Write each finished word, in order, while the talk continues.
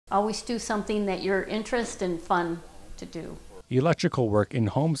Always do something that you're interested and fun to do. Electrical work in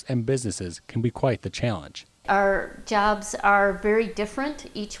homes and businesses can be quite the challenge. Our jobs are very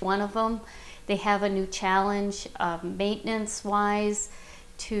different, each one of them. They have a new challenge, maintenance-wise,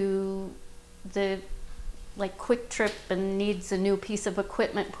 to the Quick Trip and needs a new piece of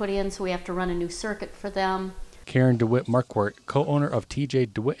equipment put in, so we have to run a new circuit for them. Karen DeWitt Marquardt, co-owner of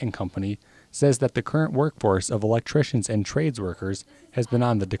TJ DeWitt & Company, says that the current workforce of electricians and trades workers has been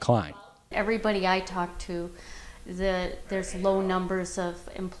on the decline. Everybody I talk to, there's low numbers of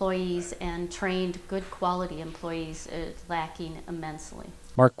employees, and trained, good quality employees is lacking immensely.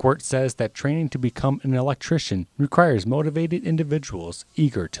 Marquardt says that training to become an electrician requires motivated individuals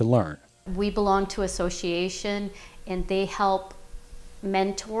eager to learn. We belong to an association, and they help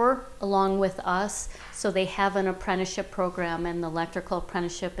mentor along with us. So they have an apprenticeship program, and the electrical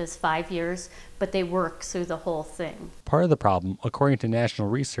apprenticeship is 5 years, but they work through the whole thing. Part of the problem, according to national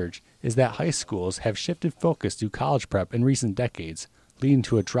research, is that high schools have shifted focus to college prep in recent decades, leading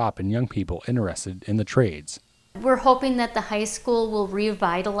to a drop in young people interested in the trades. We're hoping that the high school will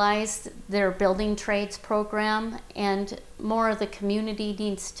revitalize their building trades program, and more of the community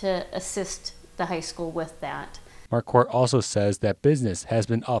needs to assist the high school with that. Marquardt also says that business has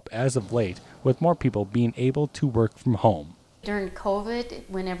been up as of late, with more people being able to work from home. During COVID,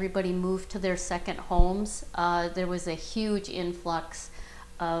 when everybody moved to their second homes, there was a huge influx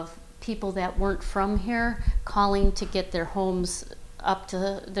of people that weren't from here calling to get their homes up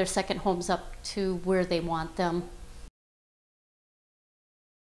to their second homes up to where they want them.